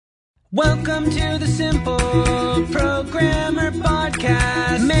Welcome to the Simple Programmer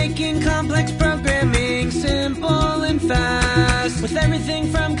Podcast, making complex programming simple and fast, with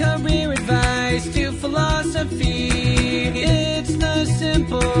everything from career advice to philosophy. It's the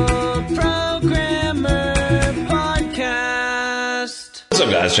Simple Programmer Podcast. What's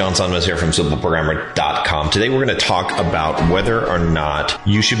up, guys? John Sonmez here from SimpleProgrammer.com. Today we're going to talk about whether or not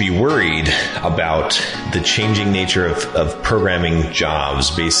you should be worried about the changing nature of programming jobs.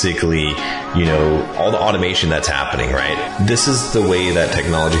 Basically, you know, all the automation that's happening, right? This is the way that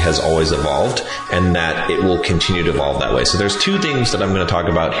technology has always evolved, and that it will continue to evolve that way. So there's two things that I'm going to talk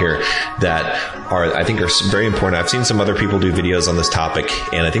about here that I think are very important. I've seen some other people do videos on this topic,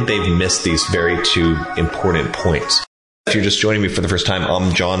 and I think they've missed these very two important points. If you're just joining me for the first time,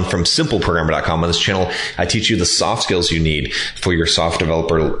 I'm John from SimpleProgrammer.com. On this channel, I teach you the soft skills you need for your software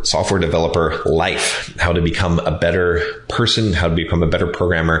developer life, how to become a better person, how to become a better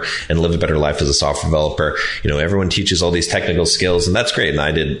programmer, and live a better life as a software developer. You know, everyone teaches all these technical skills, and that's great, and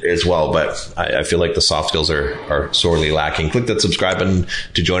I did as well, but I feel like the soft skills are sorely lacking. Click that subscribe button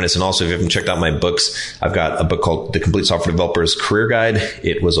to join us, and also, if you haven't checked out my books, I've got a book called The Complete Software Developer's Career Guide.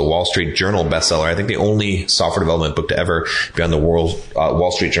 It was a Wall Street Journal bestseller. I think the only software development book to ever be on the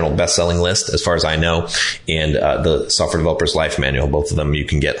Wall Street Journal best-selling list, as far as I know, and the Software Developer's Life Manual. Both of them you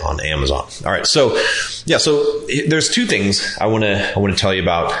can get on Amazon. All right, so there's two things I want to tell you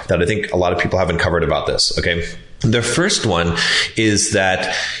about that I think a lot of people haven't covered about this. Okay, the first one is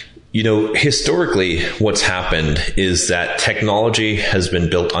that, you know, historically, what's happened is that technology has been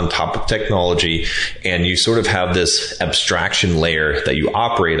built on top of technology, and you sort of have this abstraction layer that you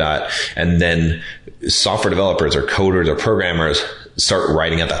operate at, and then software developers or coders or programmers start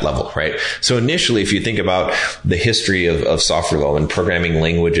writing at that level, right? So initially, if you think about the history of software development, programming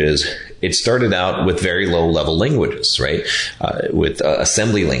languages, it started out with very low-level languages, right? With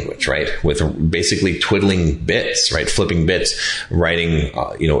assembly language, right? With basically twiddling bits, right? Flipping bits, writing,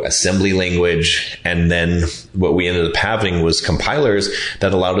 assembly language. And then what we ended up having was compilers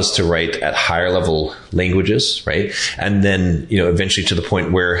that allowed us to write at higher-level languages, right? And then, eventually to the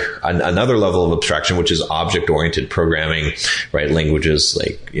point where another level of abstraction, which is object-oriented programming, right? Languages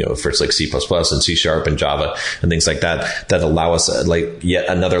like, first like C++ and C# and Java and things like that, that allow us yet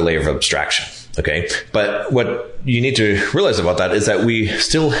another layer of abstraction. Okay. But what you need to realize about that is that we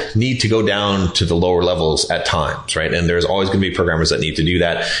still need to go down to the lower levels at times, right? And there's always going to be programmers that need to do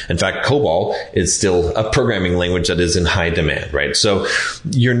that. In fact, COBOL is still a programming language that is in high demand, right? So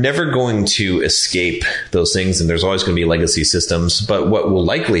you're never going to escape those things, and there's always going to be legacy systems. But what will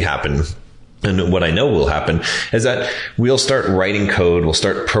likely happen, and what I know will happen, is that we'll start writing code, we'll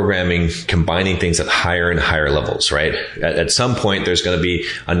start programming, combining things at higher and higher levels, right? At some point, there's going to be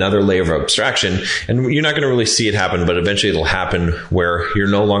another layer of abstraction, and you're not going to really see it happen, but eventually it'll happen where you're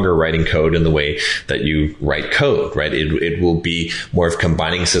no longer writing code in the way that you write code, right? It will be more of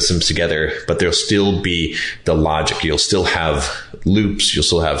combining systems together, but there'll still be the logic. You'll still have loops, you'll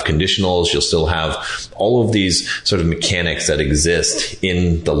still have conditionals, you'll still have all of these sort of mechanics that exist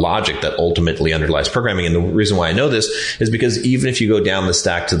in the logic that ultimately underlies programming. And the reason why I know this is because even if you go down the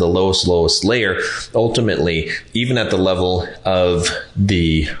stack to the lowest layer, ultimately, even at the level of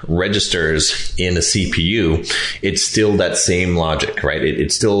the registers in a CPU, it's still that same logic, right?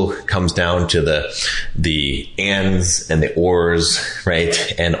 It still comes down to the ands and the ors,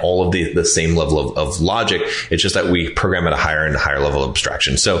 right? And all of the same level of logic. It's just that we program at a higher and higher level of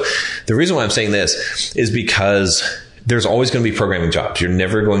abstraction. So the reason why I'm saying this is because there's always going to be programming jobs. You're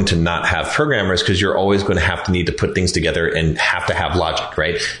never going to not have programmers, because you're always going to have to need to put things together and have to have logic,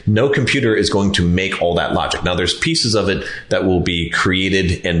 right? No computer is going to make all that logic. Now, there's pieces of it that will be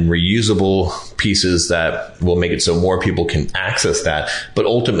created and reusable pieces that will make it so more people can access that. But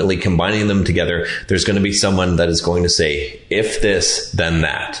ultimately, combining them together, there's going to be someone that is going to say, if this, then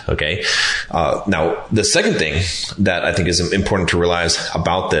that, okay? Now, the second thing that I think is important to realize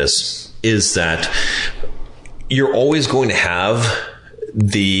about this is that you're always going to have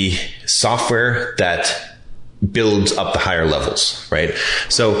the software that builds up the higher levels, right?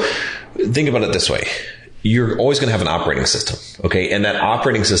 So think about it this way. You're always going to have an operating system, okay? And that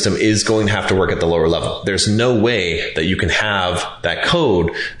operating system is going to have to work at the lower level. There's no way that you can have that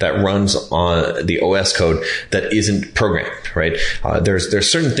code that runs on the OS code that isn't programmed, right? There's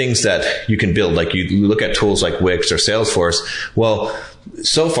certain things that you can build, like you look at tools like Wix or Salesforce. Well,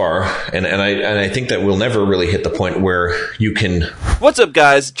 so far, and I think that we'll never really hit the point where you can... What's up,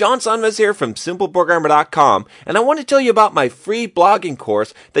 guys? John Sonmez here from SimpleProgrammer.com, and I want to tell you about my free blogging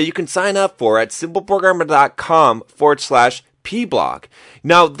course that you can sign up for at SimpleProgrammer.com/ pblog.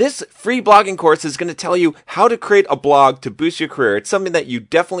 Now, this free blogging course is going to tell you how to create a blog to boost your career. It's something that you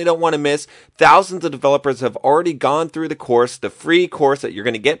definitely don't want to miss. Thousands of developers have already gone through the course, the free course that you're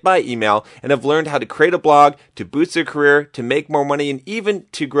going to get by email, and have learned how to create a blog to boost their career, to make more money, and even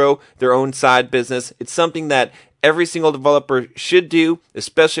to grow their own side business. It's something that every single developer should do,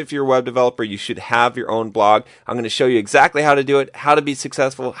 especially if you're a web developer. You should have your own blog. I'm going to show you exactly how to do it, how to be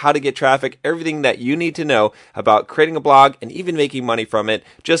successful, how to get traffic, everything that you need to know about creating a blog and even making money from it.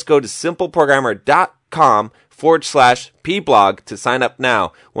 Just go to simpleprogrammer.com/pblog to sign up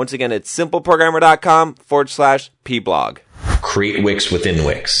now. Once again, it's simpleprogrammer.com/pblog. Create Wix within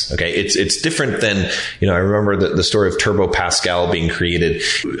Wix. Okay. It's different than, I remember the story of Turbo Pascal being created.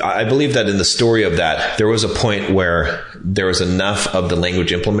 I believe that in the story of that, there was a point where there was enough of the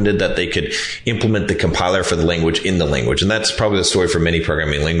language implemented that they could implement the compiler for the language in the language. And that's probably the story for many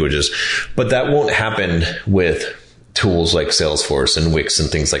programming languages. But that won't happen with tools like Salesforce and Wix and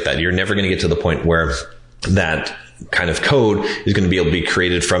things like that. You're never going to get to the point where that kind of code is going to be able to be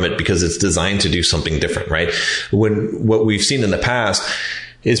created from it because it's designed to do something different, right? What we've seen in the past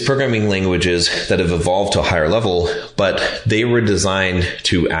is programming languages that have evolved to a higher level, but they were designed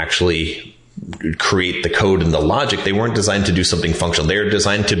to actually create the code and the logic. They weren't designed to do something functional. They are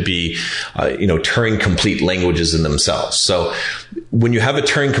designed to be, Turing complete languages in themselves. So when you have a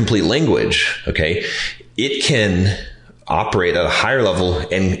Turing complete language, okay, it can operate at a higher level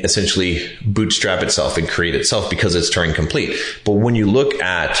and essentially bootstrap itself and create itself because it's Turing complete. But when you look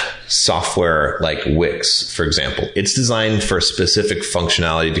at software like Wix, for example, it's designed for specific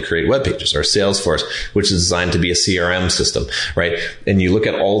functionality to create web pages, or Salesforce, which is designed to be a CRM system, right? And you look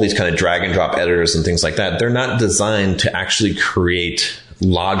at all these kind of drag and drop editors and things like that. They're not designed to actually create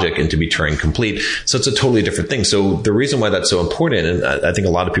logic and to be Turing complete. So it's a totally different thing. So the reason why that's so important, and I think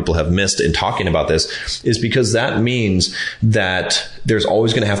a lot of people have missed in talking about this, is because that means that there's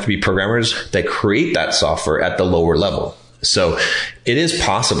always going to have to be programmers that create that software at the lower level. So it is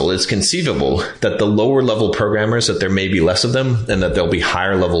possible, it's conceivable that the lower level programmers, that there may be less of them and that there'll be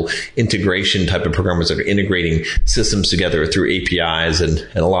higher level integration type of programmers that are integrating systems together through APIs. And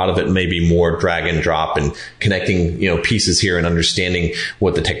a lot of it may be more drag and drop and connecting, pieces here and understanding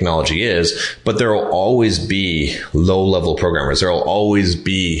what the technology is. But there will always be low level programmers. There will always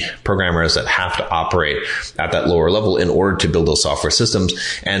be programmers that have to operate at that lower level in order to build those software systems.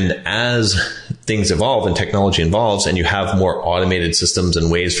 And as things evolve and technology evolves and you have more automated systems and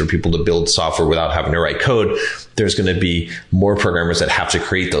ways for people to build software without having to write code, there's going to be more programmers that have to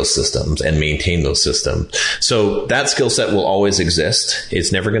create those systems and maintain those systems. So that skill set will always exist.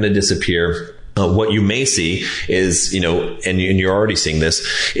 It's never going to disappear. What you may see is, and you're already seeing this,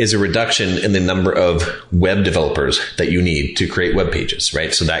 is a reduction in the number of web developers that you need to create web pages,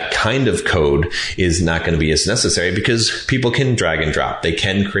 right? So that kind of code is not going to be as necessary because people can drag and drop. They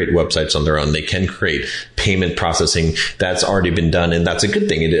can create websites on their own. They can create payment processing. That's already been done, and that's a good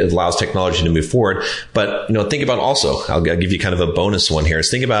thing. It allows technology to move forward. But, think about also, I'll give you kind of a bonus one here,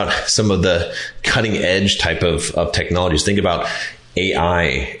 is think about some of the cutting edge type of technologies. Think about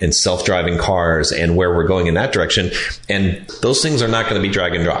AI and self-driving cars and where we're going in that direction. And those things are not going to be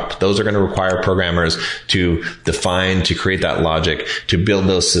drag and drop. Those are going to require programmers to define, to create that logic, to build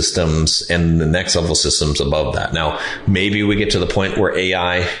those systems and the next level systems above that. Now, maybe we get to the point where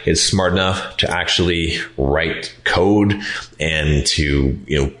AI is smart enough to actually write code and to,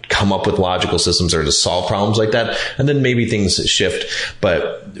 come up with logical systems or to solve problems like that. And then maybe things shift,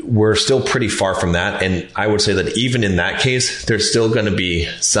 but we're still pretty far from that. And I would say that even in that case, there's still going to be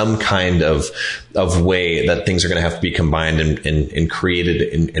some kind of way that things are going to have to be combined and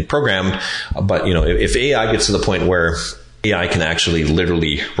created and programmed. But, if AI gets to the point where AI can actually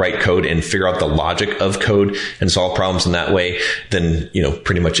literally write code and figure out the logic of code and solve problems in that way, then,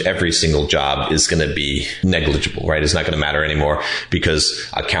 pretty much every single job is going to be negligible, right? It's not going to matter anymore because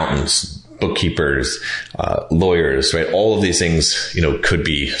accountants, bookkeepers, lawyers, right? All of these things, could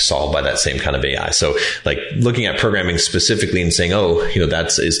be solved by that same kind of AI. So like looking at programming specifically and saying,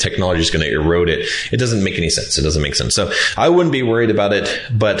 technology is going to erode it. It doesn't make any sense. It doesn't make sense. So I wouldn't be worried about it,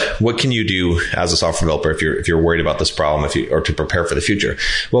 but what can you do as a software developer if you're worried about this problem, or to prepare for the future?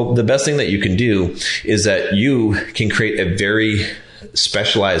 Well, the best thing that you can do is that you can create a very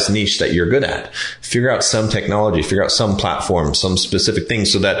specialized niche that you're good at. Figure out some technology, figure out some platform, some specific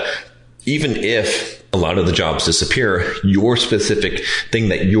things so that even if a lot of the jobs disappear, your specific thing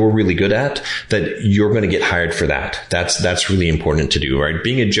that you're really good at, that you're going to get hired for that. That's really important to do, right?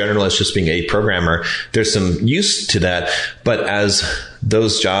 Being a generalist, just being a programmer, there's some use to that. But as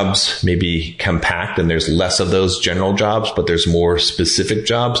those jobs maybe compact and there's less of those general jobs, but there's more specific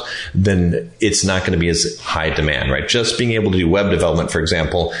jobs, then it's not going to be as high demand, right? Just being able to do web development, for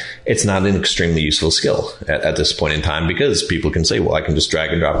example, it's not an extremely useful skill at this point in time, because people can say, well, I can just drag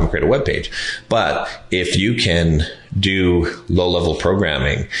and drop and create a web page. But if you can do low-level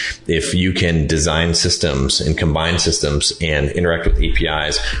programming, if you can design systems and combine systems and interact with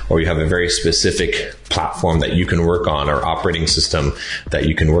APIs, or you have a very specific platform that you can work on, or operating system that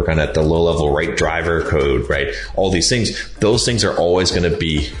you can work on at the low level, right? Driver code, right? All these things, those things are always going to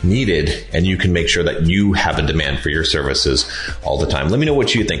be needed, and you can make sure that you have a demand for your services all the time. Let me know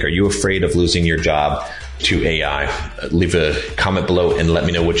what you think. Are you afraid of losing your job to AI? Leave a comment below and let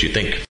me know what you think.